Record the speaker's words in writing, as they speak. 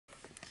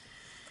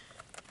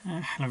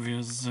Hello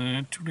viewers,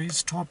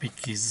 today's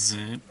topic is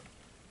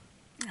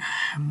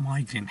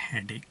migraine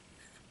headache,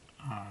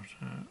 or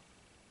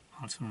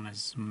also known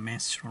as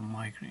menstrual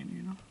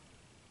migraine,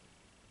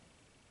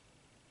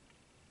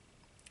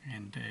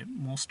 and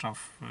most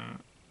of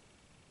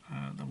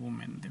the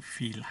women, they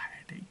feel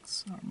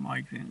headaches or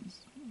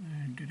migraines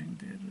during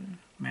their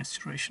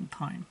menstruation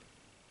time.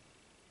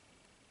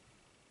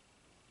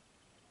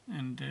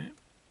 And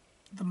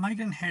the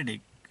migraine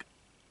headache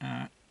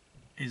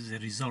is a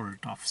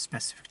result of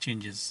specific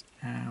changes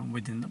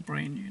within the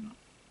brain,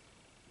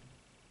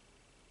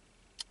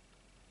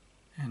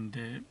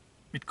 and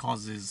it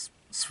causes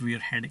severe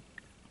headache,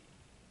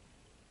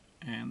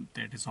 and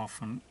that is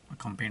often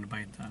accompanied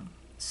by the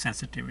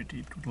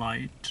sensitivity to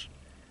light,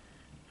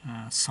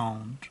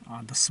 sound,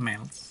 or the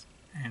smells.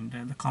 And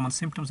the common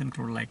symptoms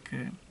include like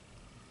the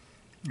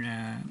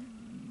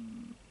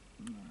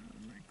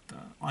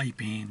eye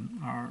pain,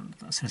 or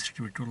the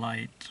sensitivity to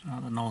light,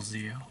 the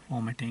nausea,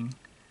 vomiting,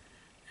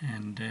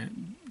 and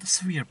the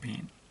severe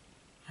pain,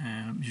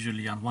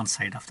 usually on one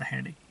side of the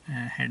head,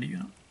 and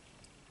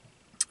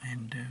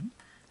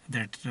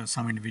that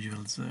some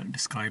individuals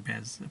describe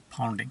as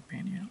pounding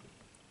pain,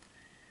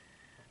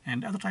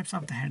 And other types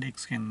of the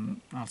headaches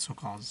can also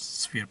cause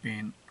severe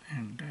pain,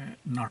 and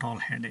not all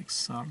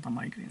headaches are the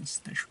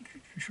migraines. You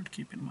should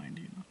keep in mind,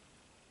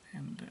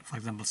 And for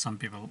example, some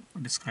people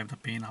describe the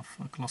pain of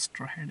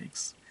cluster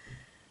headaches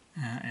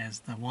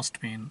as the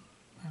worst pain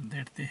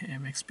that they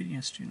have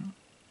experienced,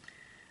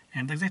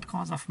 And the exact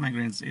cause of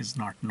migraines is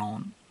not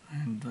known,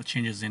 and the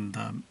changes in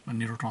the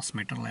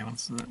neurotransmitter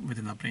levels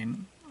within the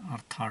brain are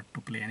thought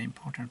to play an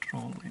important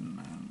role in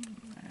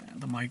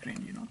the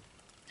migraine,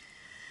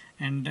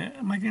 And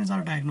migraines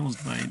are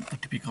diagnosed by the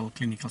typical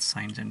clinical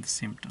signs and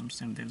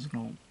symptoms, and there's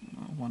no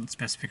one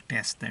specific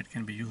test that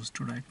can be used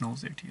to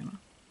diagnose it,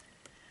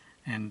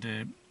 And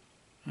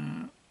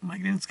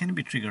migraines can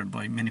be triggered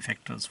by many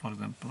factors, for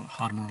example,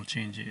 hormonal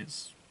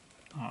changes,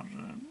 or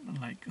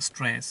like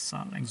stress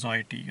or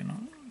anxiety,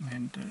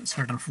 and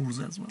certain foods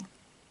as well,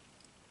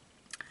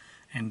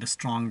 and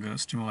strong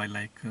stimuli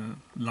like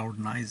loud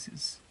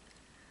noises.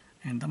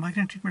 And the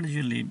migraine treatment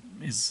usually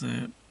is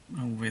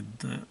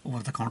with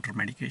over-the-counter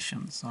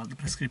medications or the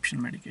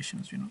prescription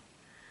medications,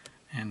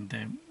 and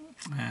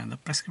the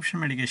prescription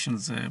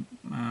medications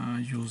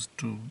used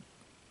to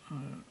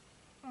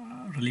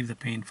relieve the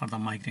pain for the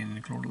migraine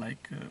include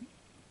like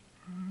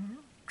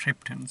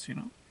triptans,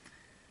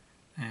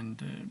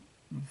 and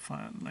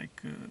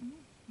like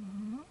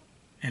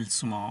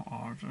Belsomra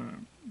or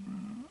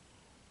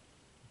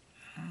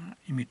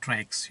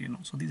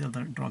Amitriptyline, So these are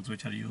the drugs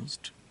which are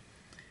used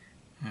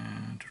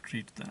to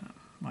treat the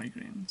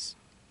migraines.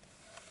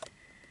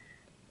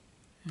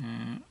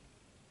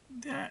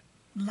 There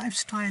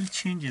lifestyle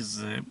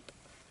changes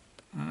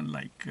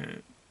like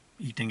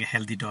eating a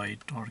healthy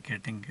diet or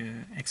getting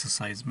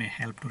exercise may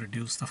help to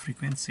reduce the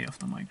frequency of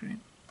the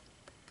migraine,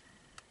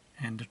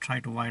 and try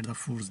to avoid the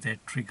foods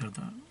that trigger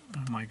the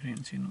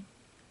migraines,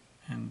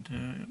 and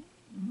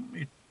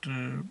it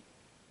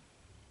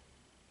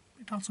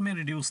also may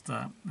reduce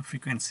the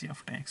frequency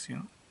of attacks,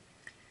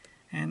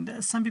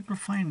 And some people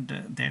find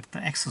that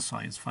the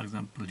exercise, for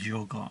example,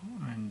 yoga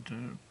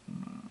and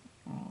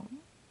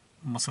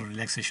muscle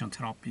relaxation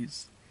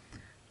therapies,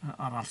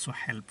 are also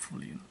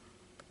helpful,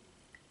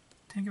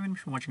 Thank you very much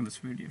for watching this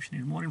video. If you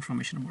need more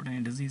information about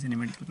any disease, any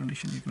medical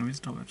condition, you can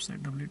visit our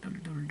website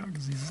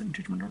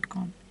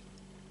www.diseasesandtreatment.com.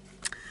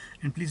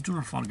 And please do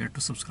not forget to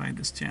subscribe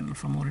this channel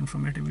for more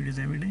informative videos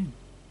every day.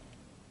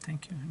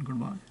 Thank you and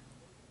goodbye.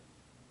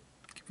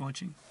 Keep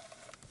watching.